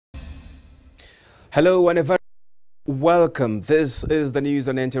Hello and a very welcome. This is the news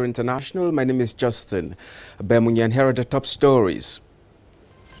on NTA International. My name is Justin Bemunyan. Here are the top stories.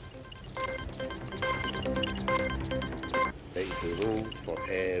 There is a rule for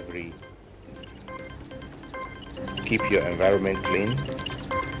every citizen. Keep your environment clean.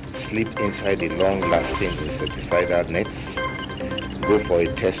 Sleep inside the long-lasting insecticidal nets. Go for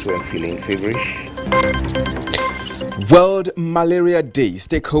a test when feeling feverish. World Malaria Day.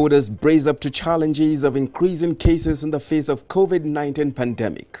 Stakeholders brace up to challenges of increasing cases in the face of COVID-19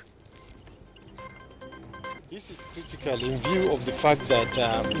 pandemic. This is critical in view of the fact that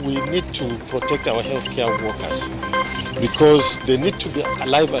we need to protect our healthcare workers because they need to be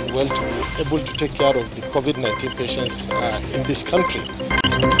alive and well to be able to take care of the COVID-19 patients in this country.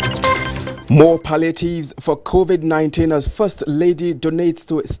 More palliatives for COVID-19 as First Lady donates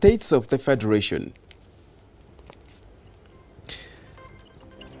to states of the Federation.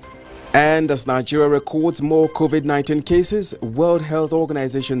 And as Nigeria records more COVID-19 cases, World Health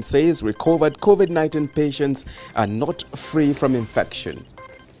Organization says recovered COVID-19 patients are not free from infection.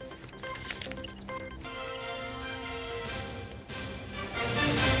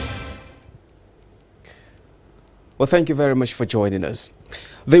 Well, thank you very much for joining us.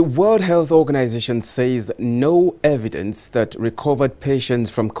 The World Health Organization says no evidence that recovered patients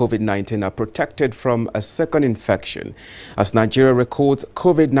from COVID-19 are protected from a second infection, as Nigeria records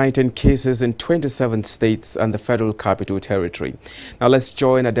COVID-19 cases in 27 states and the Federal Capital Territory. Now let's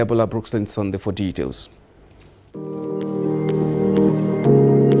join Adebola Brooksland-Sunday for details.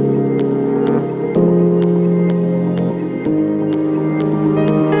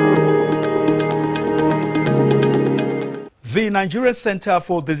 The Nigerian Center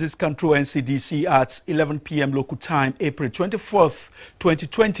for Disease Control (NCDC) at 11 p.m. local time, April 24th,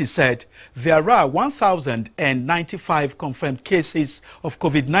 2020, said there are 1,095 confirmed cases of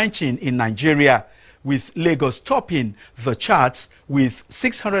COVID-19 in Nigeria, with Lagos topping the charts with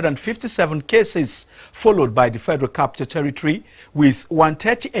 657 cases, followed by the Federal Capital Territory with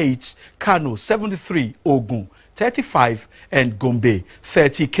 138, Kano 73, Ogun 35, and Gombe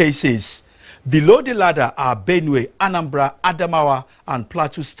 30 cases. Below the ladder are Benue, Anambra, Adamawa, and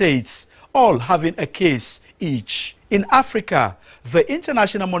Plateau states, all having a case each. In Africa, the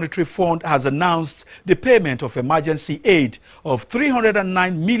International Monetary Fund has announced the payment of emergency aid of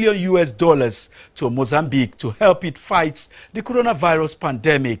 $309 million to Mozambique to help it fight the coronavirus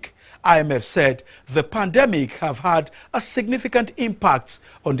pandemic. IMF said the pandemic have had a significant impact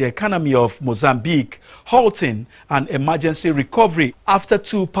on the economy of Mozambique, halting an emergency recovery after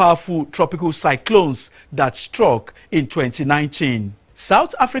two powerful tropical cyclones that struck in 2019.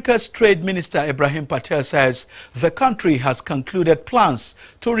 South Africa's Trade Minister Ibrahim Patel says the country has concluded plans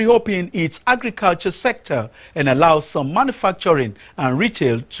to reopen its agriculture sector and allow some manufacturing and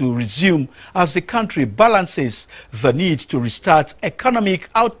retail to resume as the country balances the need to restart economic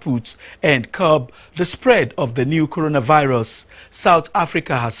output and curb the spread of the new coronavirus. South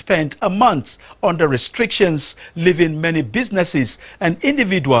Africa has spent a month under restrictions, leaving many businesses and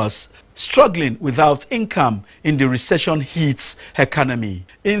individuals struggling without income in the recession-hit economy.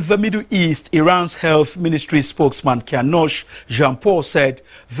 In the Middle East, Iran's health ministry spokesman Kianosh Jean-Paul said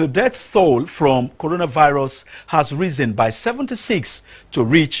the death toll from coronavirus has risen by 76 to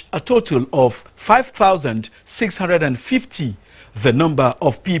reach a total of 5,650. The number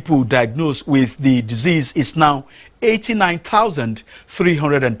of people diagnosed with the disease is now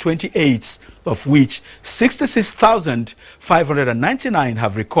 89,328, of which 66,599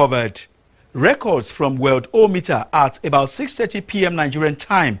 have recovered. Records from Worldometer at about 6:30 p.m. Nigerian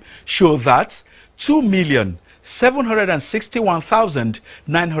time show that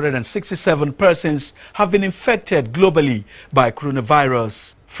 2,761,967 persons have been infected globally by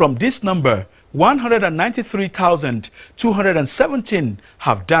coronavirus. From this number, 193,217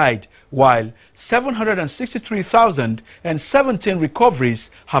 have died, while 763,017 recoveries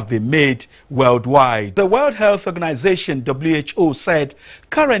have been made worldwide. The World Health Organization, WHO, said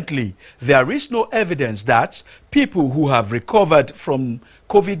currently there is no evidence that people who have recovered from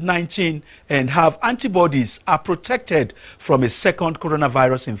COVID-19 and have antibodies are protected from a second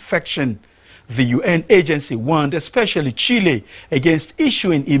coronavirus infection. The UN agency warned especially Chile against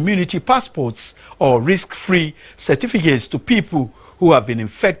issuing immunity passports or risk-free certificates to people who have been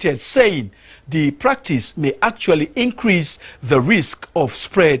infected, saying the practice may actually increase the risk of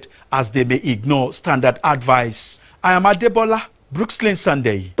spread as they may ignore standard advice. I am Adebola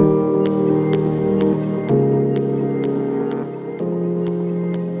Brooksland-Sunday.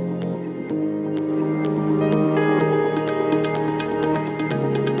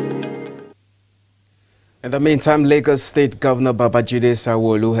 And In the meantime, Lagos State Governor Babajide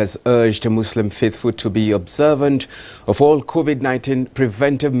Sanwo-Olu has urged Muslim faithful to be observant of all COVID-19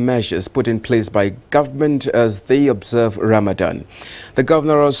 preventive measures put in place by government as they observe Ramadan. The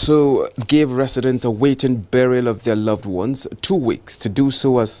governor also gave residents awaiting burial of their loved ones 2 weeks to do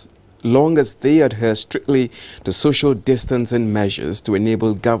so as long as they adhere strictly to social distancing measures to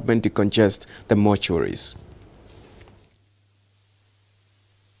enable government to decongest the mortuaries.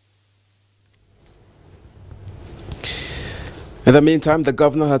 In the meantime, the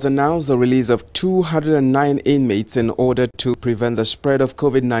governor has announced the release of 209 inmates in order to prevent the spread of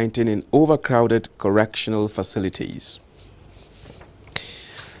COVID-19 in overcrowded correctional facilities.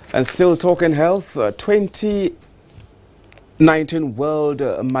 And still talking health, 2019 World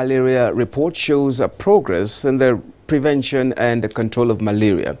Malaria Report shows progress in the prevention and the control of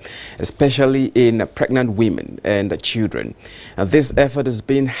malaria, especially in pregnant women and children. And this effort has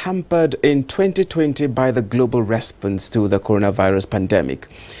been hampered in 2020 by the global response to the coronavirus pandemic.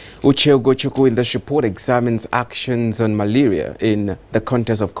 Uche Ogochukwu in this report examines actions on malaria in the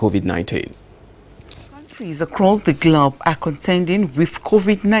context of COVID-19. Countries across the globe are contending with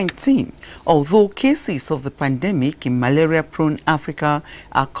COVID-19, although cases of the pandemic in malaria-prone Africa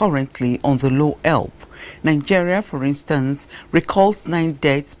are currently on the low ebb. Nigeria, for instance, records 9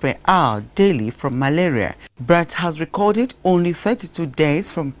 deaths per hour daily from malaria, but has recorded only 32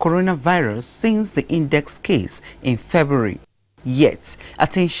 deaths from coronavirus since the index case in February. Yet,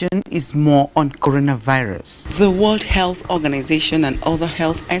 attention is more on coronavirus. The World Health Organization and other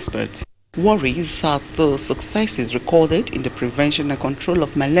health experts worry that the successes recorded in the prevention and control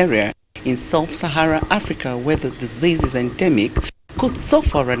of malaria in sub-Saharan Africa, where the disease is endemic, could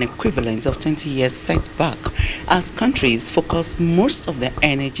suffer an equivalent of 20 years setback as countries focus most of their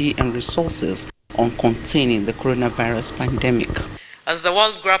energy and resources on containing the coronavirus pandemic. As the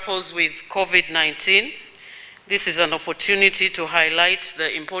world grapples with COVID-19, this is an opportunity to highlight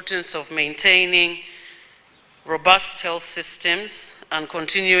the importance of maintaining robust health systems and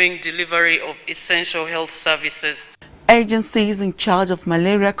continuing delivery of essential health services. Agencies in charge of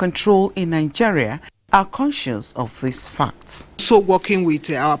malaria control in Nigeria are conscious of this fact. Also working with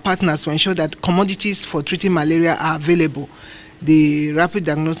our partners to ensure that commodities for treating malaria are available. The rapid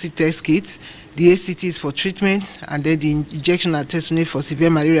diagnostic test kits, the ACTs for treatment, and then the injection and test unit for severe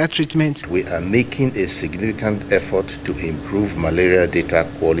malaria treatment. We are making a significant effort to improve malaria data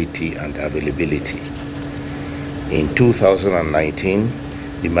quality and availability. In 2019,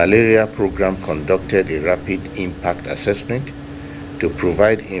 the malaria program conducted a rapid impact assessment to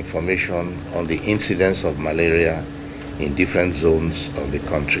provide information on the incidence of malaria in different zones of the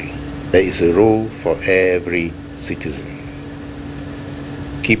country. There is a role for every citizen.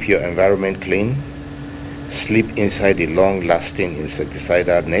 Keep your environment clean, sleep inside the long-lasting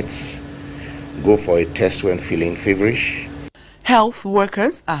insecticidal nets, go for a test when feeling feverish. Health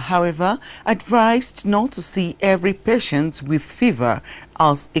workers are, however, advised not to see every patient with fever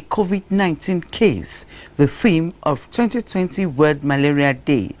as a COVID-19 case. The theme of 2020 World Malaria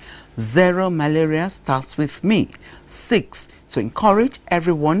Day, Zero Malaria Starts With Me, seeks to encourage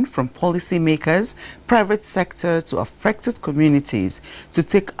everyone from policymakers, private sector to affected communities to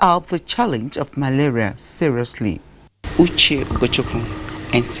take up the challenge of malaria seriously. Uche Ogochukwu,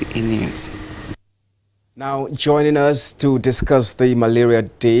 NTA News. Now, joining us to discuss the Malaria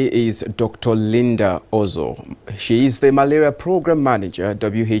Day is Dr. Linda Ozo. She is the Malaria Program Manager,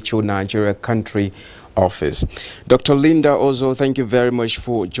 WHO Nigeria Country Office. Dr. Linda Ozo, thank you very much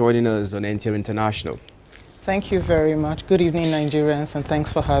for joining us on NTA International. Thank you very much. Good evening, Nigerians, and thanks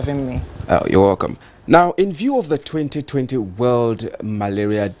for having me. You're welcome. Now, in view of the 2020 World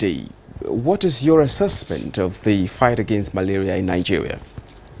Malaria Day, what is your assessment of the fight against malaria in Nigeria?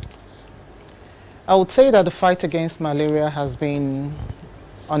 I would say that the fight against malaria has been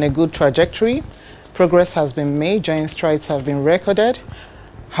on a good trajectory. Progress has been made, giant strides have been recorded.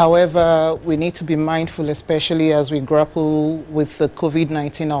 However, we need to be mindful, especially as we grapple with the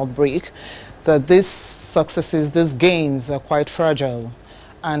COVID-19 outbreak, that these successes, these gains are quite fragile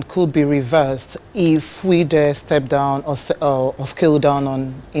and could be reversed if we dare step down or scale down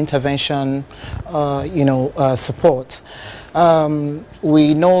on intervention, support.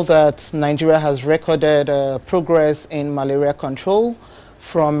 We know that Nigeria has recorded progress in malaria control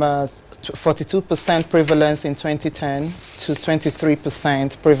from 42% prevalence in 2010 to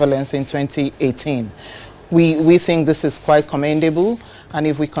 23% prevalence in 2018. We think this is quite commendable, and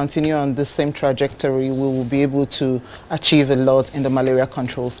if we continue on the same trajectory, we will be able to achieve a lot in the malaria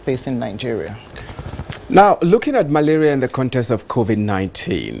control space in Nigeria. Now, looking at malaria in the context of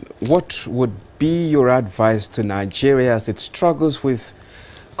COVID-19, what would be your advice to Nigeria as it struggles with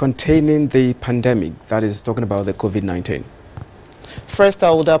containing the pandemic, that is talking about the COVID-19? First,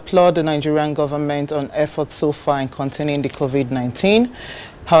 I would applaud the Nigerian government on efforts so far in containing the COVID-19.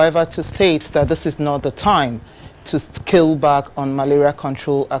 However, to state that this is not the time to scale back on malaria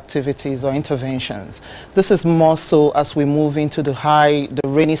control activities or interventions. This is more so as we move into the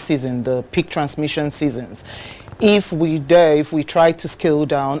rainy season, the peak transmission seasons. If we try to scale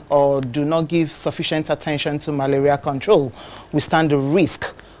down or do not give sufficient attention to malaria control, we stand the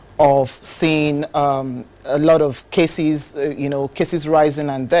risk of seeing a lot of cases, cases rising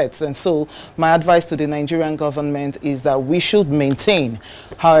and deaths. And so my advice to the Nigerian government is that we should maintain,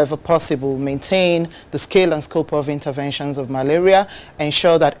 however possible, maintain the scale and scope of interventions of malaria,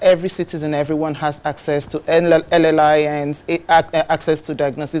 ensure that every citizen, everyone has access to LLINs, access to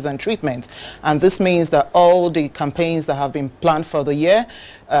diagnosis and treatment. And this means that all the campaigns that have been planned for the year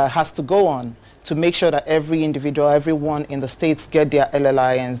has to go on to make sure that every individual, everyone in the states get their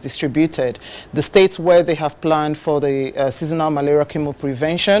LLINs distributed. The states where they have planned for the seasonal malaria chemo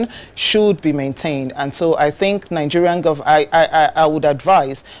prevention should be maintained. And so I think I would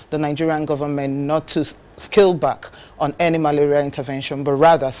advise the Nigerian government not to scale back on any malaria intervention, but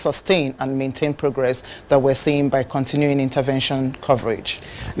rather sustain and maintain progress that we're seeing by continuing intervention coverage.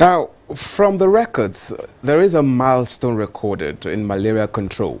 Now, from the records, there is a milestone recorded in malaria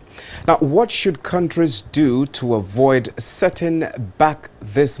control. Now, what should countries do to avoid setting back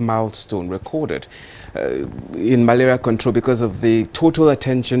this milestone recorded in malaria control because of the total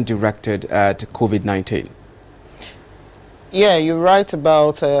attention directed at COVID-19? Yeah, you're right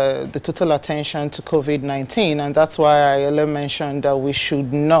about the total attention to COVID-19, and that's why I earlier mentioned that we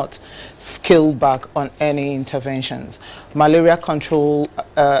should not scale back on any interventions. Malaria control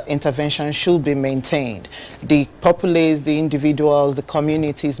interventions should be maintained. The populace, the individuals, the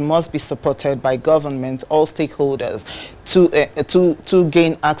communities must be supported by government, all stakeholders, to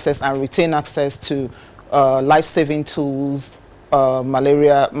gain access and retain access to life-saving tools,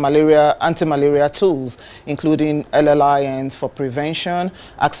 anti-malaria tools, including LLINs for prevention,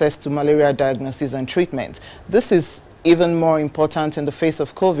 access to malaria diagnosis and treatment. This is even more important in the face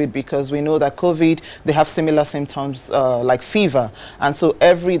of COVID because we know that COVID, they have similar symptoms like fever. And so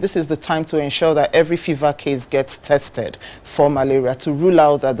this is the time to ensure that every fever case gets tested for malaria to rule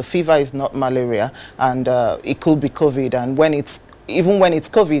out that the fever is not malaria and it could be COVID. And even when it's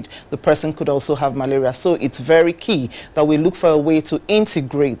COVID, the person could also have malaria. So it's very key that we look for a way to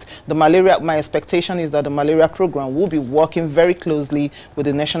integrate the malaria. My expectation is that the malaria program will be working very closely with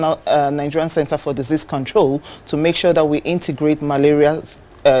the Nigerian Center for Disease Control to make sure that we integrate malaria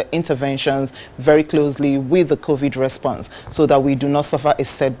interventions very closely with the COVID response so that we do not suffer a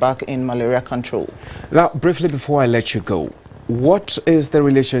setback in malaria control. Now, briefly before I let you go, what is the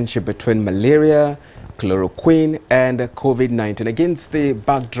relationship between malaria, chloroquine and COVID-19 against the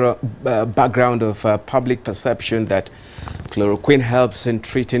background of public perception that chloroquine helps in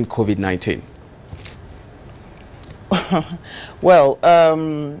treating COVID-19? Well,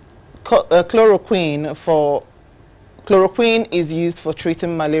 chloroquine is used for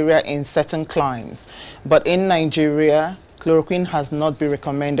treating malaria in certain climes, but in Nigeria, chloroquine has not been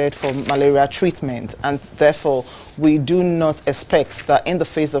recommended for malaria treatment, and therefore we do not expect that in the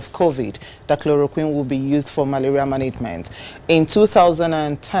face of COVID that chloroquine will be used for malaria management. In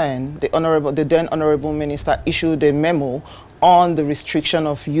 2010, the then Honorable Minister issued a memo on the restriction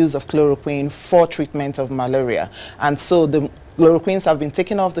of use of chloroquine for treatment of malaria, and so the chloroquines have been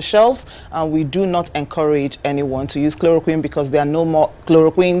taken off the shelves, and we do not encourage anyone to use chloroquine because there are no more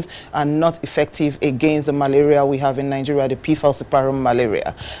chloroquines are not effective against the malaria we have in Nigeria, the P. falciparum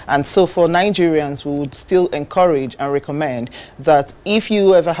malaria. And so for Nigerians, we would still encourage and recommend that if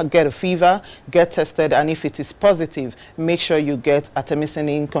you ever get a fever, get tested, and if it is positive, make sure you get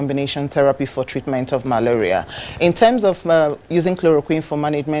artemisinin combination therapy for treatment of malaria. In terms of using chloroquine for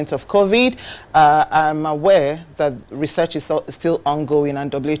management of COVID, I'm aware that research is still ongoing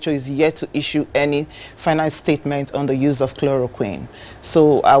and WHO is yet to issue any final statement on the use of chloroquine.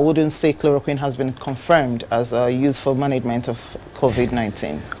 So I wouldn't say chloroquine has been confirmed as used for management of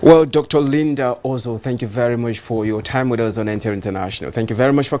COVID-19. Well, Dr. Linda Ozo, thank you very much for your time with us on NTA International. Thank you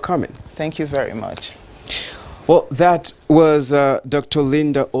very much for coming. Thank you very much. Well, that was Dr.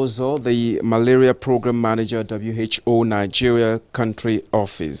 Linda Ozo, the Malaria Program Manager at WHO Nigeria Country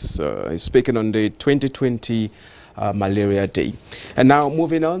Office, speaking on the 2020 Malaria Day. And now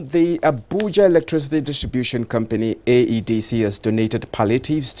moving on, the Abuja Electricity Distribution Company, AEDC, has donated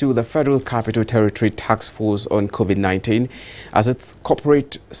palliatives to the Federal Capital Territory Task Force on COVID-19 as its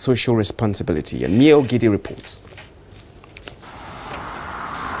corporate social responsibility. And Mio Gidi reports.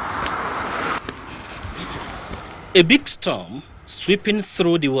 A big storm sweeping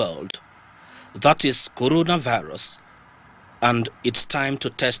through the world. That is coronavirus, and it's time to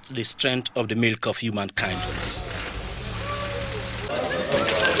test the strength of the milk of humankind.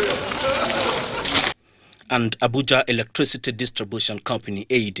 And Abuja Electricity Distribution Company,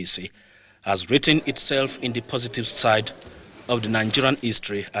 AEDC, has written itself in the positive side of the Nigerian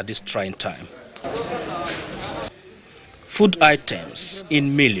history at this trying time. Food items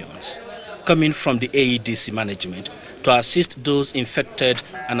in millions coming from the AEDC management to assist those infected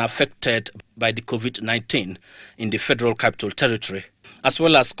and affected by the COVID-19 in the Federal Capital Territory, as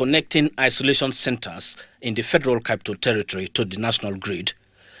well as connecting isolation centers in the Federal Capital Territory to the national grid.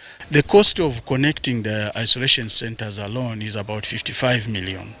 The cost of connecting the isolation centers alone is about 55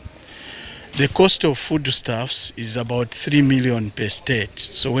 million. The cost of foodstuffs is about 3 million per state.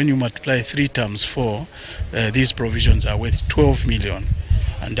 So when you multiply 3 times 4, these provisions are worth 12 million.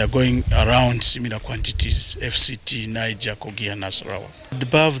 And they're going around similar quantities, FCT, Niger, Kogi, and Nasarawa.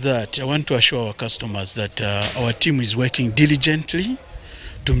 Above that, I want to assure our customers that our team is working diligently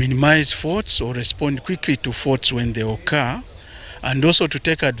to minimize faults or respond quickly to faults when they occur, and also to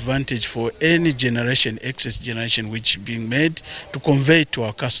take advantage for any generation, excess generation which is being made, to convey it to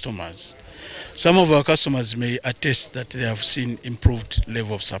our customers. Some of our customers may attest that they have seen improved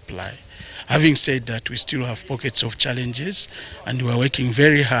level of supply. Having said that, we still have pockets of challenges, and we are working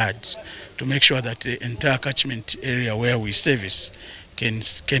very hard to make sure that the entire catchment area where we service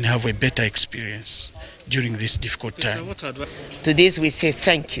can have a better experience during this difficult time. To this we say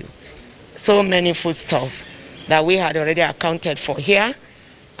thank you. So many foodstuffs that we had already accounted for here,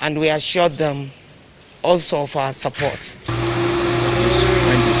 and we assured them also of our support.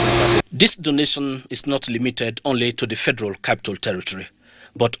 This donation is not limited only to the Federal Capital Territory,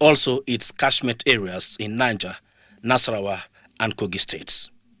 but also its catchment areas in Niger, Nasarawa, and Kogi states.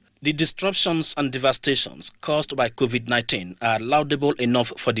 The disruptions and devastations caused by COVID-19 are laudable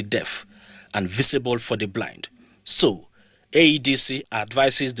enough for the deaf and visible for the blind. So, AEDC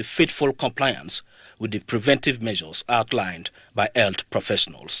advises the faithful compliance with the preventive measures outlined by health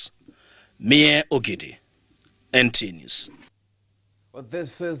professionals. Mie Ogidi, NTA News. Well,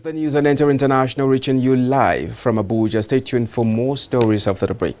 this is the news on NTA International, reaching you live from Abuja. Stay tuned for more stories after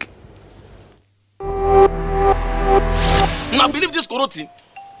the break. Now believe this Koroti,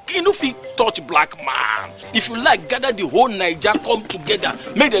 you know fit touch black man. If you like, gather the whole Niger, come together,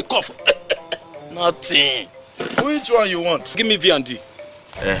 make the cough. Nothing. Which one you want? Give me V&D.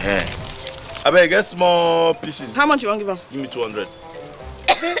 I beg, get small pieces. How much you want to give him? Give me 200.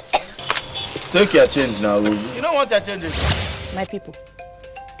 Take your change now. You don't want your change. My people,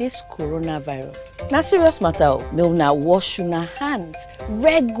 this coronavirus, na serious matter. May una wash una hands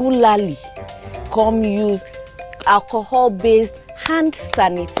regularly. Come use alcohol-based hand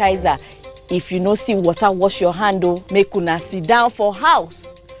sanitizer. If you no see water, wash your hand. Make una sit down for house.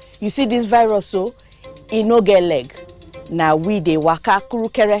 You see this virus, so it no get leg. Now we dey waka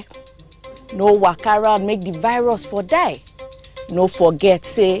kurukere. No waka around, make the virus for die. No forget,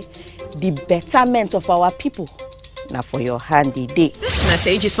 say the betterment of our people. Now for your handy day. This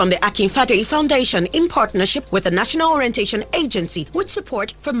message is from the Akinfade Foundation in partnership with the National Orientation Agency with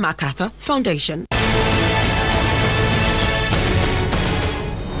support from MacArthur Foundation.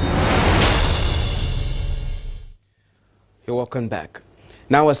 You're welcome back.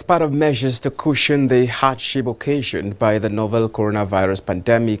 Now, as part of measures to cushion the hardship occasioned by the novel coronavirus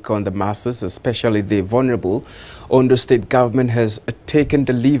pandemic on the masses, especially the vulnerable, Ondo State government has taken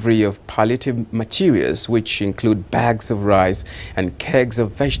delivery of palliative materials, which include bags of rice and kegs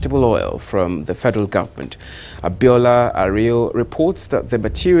of vegetable oil from the federal government. Abiola Ario reports that the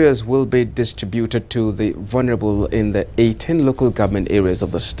materials will be distributed to the vulnerable in the 18 local government areas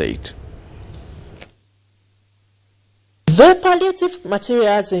of the state. The palliative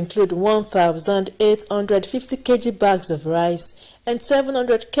materials include 1,850 kg bags of rice and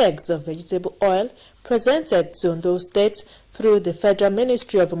 700 kegs of vegetable oil presented to Ondo State through the Federal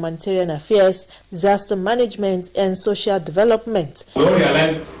Ministry of Humanitarian Affairs, Disaster Management and Social Development. We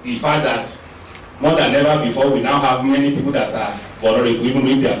realize the fact that more than ever before, we now have many people that are vulnerable, even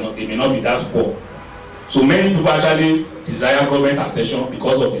if they may not be that poor. So many people actually desire government attention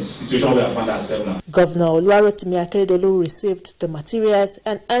because of the situation we have found ourselves now. Governor Oluwarotimi Akeredolu received the materials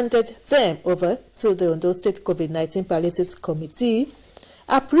and handed them over to the Ondo State COVID-19 Palliatives Committee,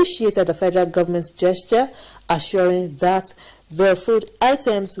 appreciated the federal government's gesture, assuring that the food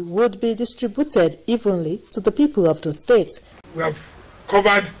items would be distributed evenly to the people of the state. We have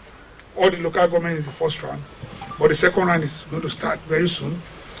covered all the local government in the first round, but the second round is going to start very soon.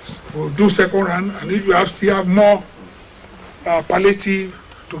 We'll do second round, and if you still have more palliative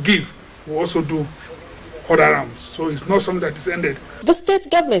to give, we'll also do other rounds. So it's not something that is ended. The state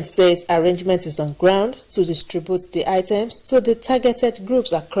government says arrangement is on ground to distribute the items to the targeted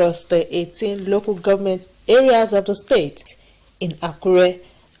groups across the 18 local government areas of the state. In Akure,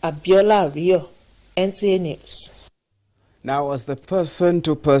 Abiola Rio, NTA News. Now, as the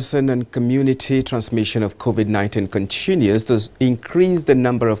person-to-person and community transmission of COVID-19 continues to increase the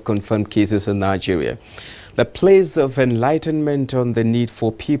number of confirmed cases in Nigeria, the place of enlightenment on the need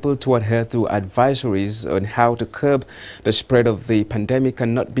for people to adhere to advisories on how to curb the spread of the pandemic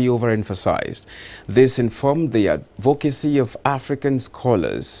cannot be overemphasized. This informed the advocacy of African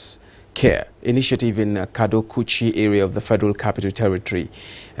Scholars Care initiative in Kadokuchi area of the Federal Capital Territory.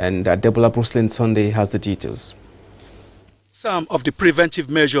 And Deborah Bruslin Sunday has the details. Some of the preventive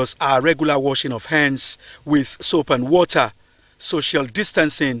measures are regular washing of hands with soap and water, social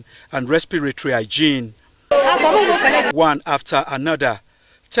distancing and respiratory hygiene. One after another,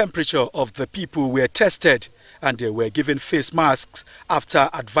 temperature of the people were tested and they were given face masks after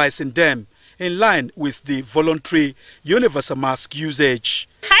advising them in line with the voluntary universal mask usage.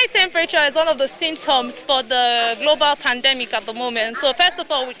 High temperature is one of the symptoms for the global pandemic at the moment. So first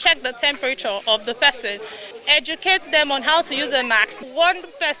of all, we check the temperature of the person, educate them on how to use a mask. One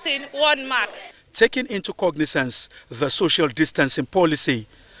person, one mask. Taking into cognizance the social distancing policy,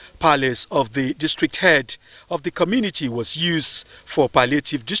 palace of the district head of the community was used for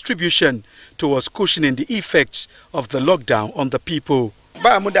palliative distribution towards cushioning the effects of the lockdown on the people. We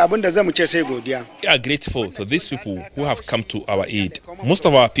are grateful to these people who have come to our aid. Most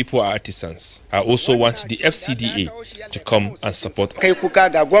of our people are artisans. I also want the FCDA to come and support. If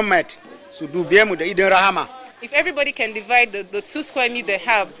everybody can divide the 2 square meters they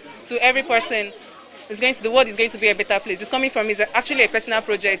have to every person, the world is going to be a better place. It's coming from is actually a personal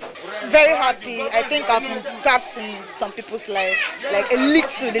project. Very happy. I think I've impacted in some people's life, like the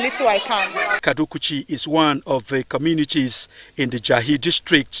little I can. Kadokuchi is one of the communities in the Jahi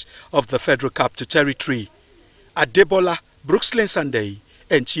district of the Federal Capital Territory. Adebola, Brooksland Sunday,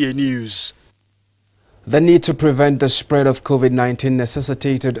 NTA News. The need to prevent the spread of COVID-19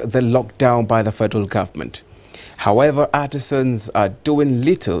 necessitated the lockdown by the federal government. However, artisans are doing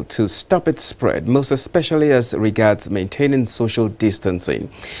little to stop its spread, most especially as regards maintaining social distancing.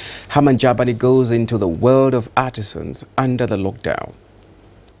 Haman Jabani goes into the world of artisans under the lockdown.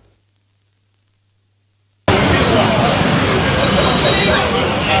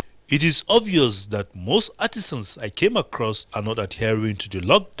 It is obvious that most artisans I came across are not adhering to the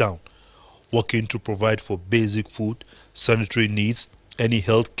lockdown, working to provide for basic food, sanitary needs, any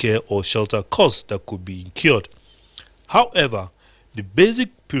health care or shelter costs that could be incurred. However, the basic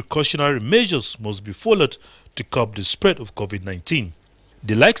precautionary measures must be followed to curb the spread of COVID-19.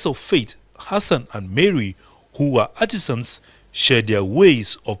 The likes of Faith, Hassan and Mary, who are artisans, share their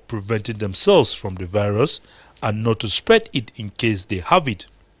ways of preventing themselves from the virus and not to spread it in case they have it.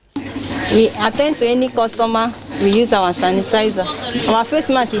 We attend to any customer, we use our sanitizer. Our face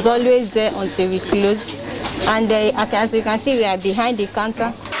mask is always there until we close. And as you can see, we are behind the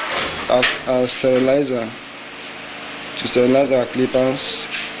counter. Our sterilizer, to sterilize our clippers.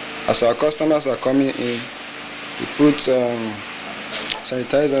 As our customers are coming in, we put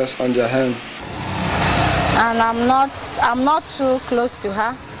sanitizers on their hand. And I'm not too close to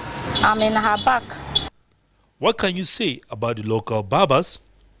her. I'm in her back. What can you say about the local barbers,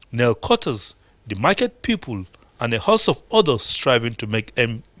 nail cutters, the market people, and a host of others striving to make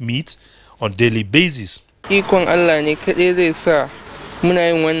ends meet on a daily basis? The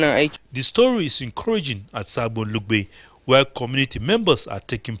story is encouraging at Sabon Lugbe, where community members are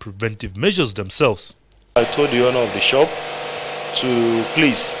taking preventive measures themselves. I told the owner of the shop to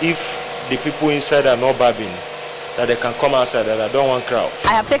please, if the people inside are not barbing, that they can come outside, that I don't want crowd.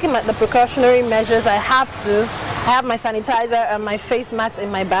 I have taken the precautionary measures I have to. I have my sanitizer and my face mask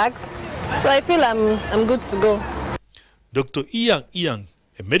in my bag, so I feel I'm good to go. Dr. Iyang,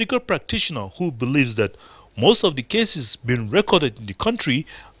 a medical practitioner who believes that most of the cases being recorded in the country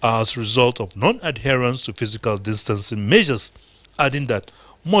are as a result of non-adherence to physical distancing measures, adding that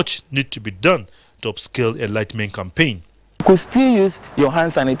much needs to be done to upscale a enlightenment campaign. You could still use your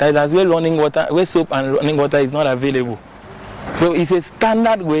hand sanitizers where running water, where soap and running water is not available. So it's a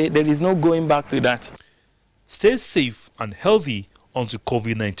standard way. There is no going back to that. Stay safe and healthy until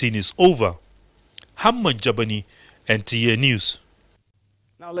COVID-19 is over. Haman Jabani, NTA News.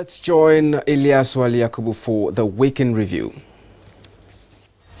 Now let's join Ilyas Wali Yakubu for the Weekend Review.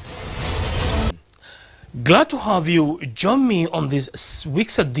 Glad to have you join me on this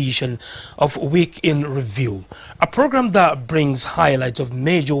week's edition of Week in Review, a program that brings highlights of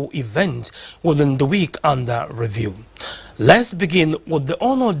major events within the week under review. Let's begin with the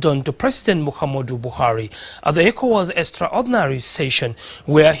honor done to President Muhammadu Buhari at the ECOWAS extraordinary session,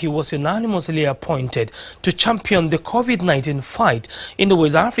 where he was unanimously appointed to champion the COVID-19 fight in the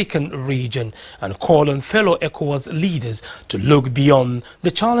West African region and call on fellow ECOWAS leaders to look beyond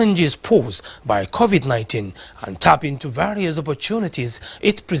the challenges posed by COVID-19 and tap into various opportunities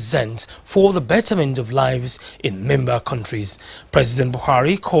it presents for the betterment of lives in member countries. President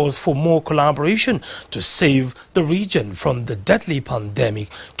Buhari calls for more collaboration to save the region from the deadly pandemic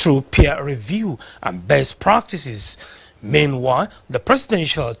through peer review and best practices. Meanwhile, the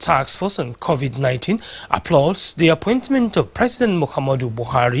Presidential Task Force on COVID-19 applauds the appointment of President Muhammadu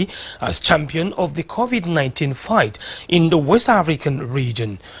Buhari as champion of the COVID-19 fight in the West African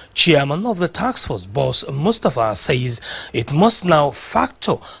region. Chairman of the Task Force, Boss Mustafa, says it must now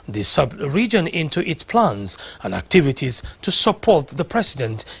factor the sub-region into its plans and activities to support the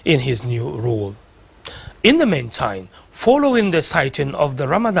President in his new role. In the meantime, following the sighting of the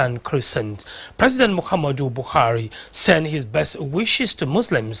Ramadan crescent, President Muhammadu Buhari sent his best wishes to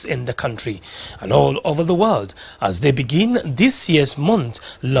Muslims in the country and all over the world as they begin this year's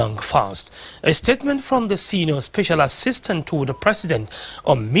month-long fast. A statement from the Senior Special Assistant to the President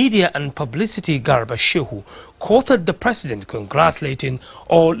on Media and Publicity, Garba Shehu, quoted the President congratulating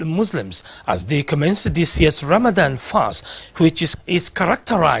all Muslims as they commence this year's Ramadan fast, which is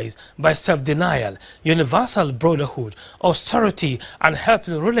characterized by self-denial, universal brotherhood, austerity and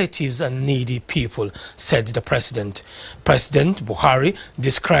helping relatives and needy people, said the President. President Buhari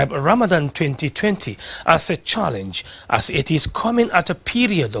described Ramadan 2020 as a challenge as it is coming at a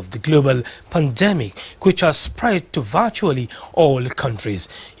period of the global pandemic which has spread to virtually all countries.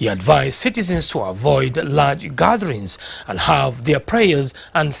 He advised citizens to avoid large gatherings and have their prayers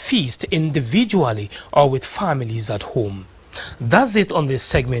and feast individually or with families at home. That's it on this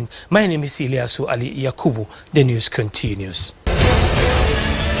segment. My name is Ilyasu Ali Yakubu. The news continues.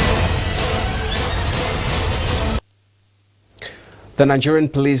 The Nigerian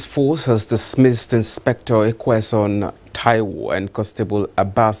police force has dismissed Inspector Ekweson Taiwo and Constable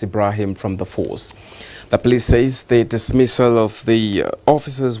Abbas Ibrahim from the force. The police says the dismissal of the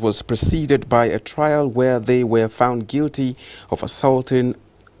officers was preceded by a trial where they were found guilty of assaulting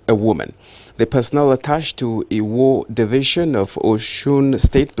a woman. The personnel attached to Iwo Division of Osun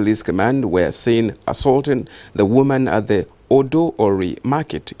State Police Command were seen assaulting the woman at the Odo Ori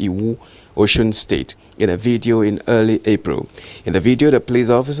Market, Iwo, Osun State, in a video in early April. In the video, the police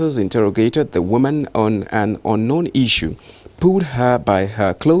officers interrogated the woman on an unknown issue, pulled her by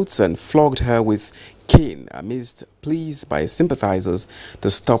her clothes and flogged her with cane amidst pleas by sympathizers to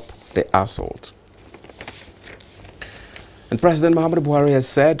stop the assault. And President Muhammadu Buhari has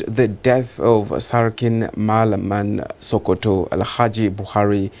said the death of Sarkin Malaman Sokoto Alhaji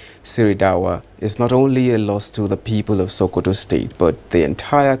Buhari Siridawa is not only a loss to the people of Sokoto State, but the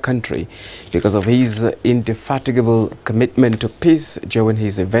entire country because of his indefatigable commitment to peace during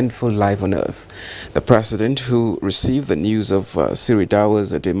his eventful life on earth. The president, who received the news of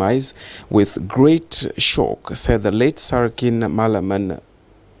Siridawa's demise with great shock, said the late Sarkin Malaman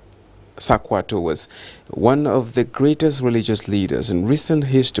Sakwato was one of the greatest religious leaders in recent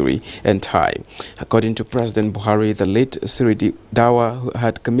history and time. According to President Buhari, the late Siridawa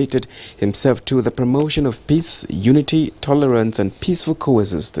had committed himself to the promotion of peace, unity, tolerance and peaceful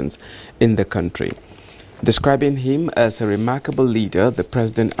coexistence in the country. Describing him as a remarkable leader, the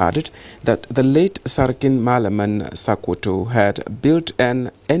president added that the late Sarkin Malaman Sakwato had built an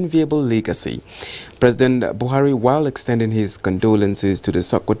enviable legacy. President Buhari, while extending his condolences to the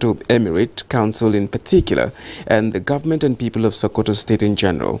Sokoto Emirate Council in particular and the government and people of Sokoto State in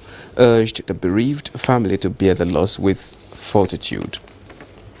general, urged the bereaved family to bear the loss with fortitude.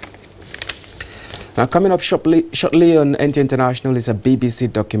 Now, coming up shortly on NTA International is a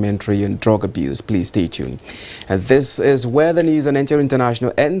BBC documentary on drug abuse. Please stay tuned. And this is where the news on NTA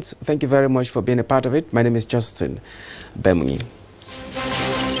International ends. Thank you very much for being a part of it. My name is Justin Bemungi.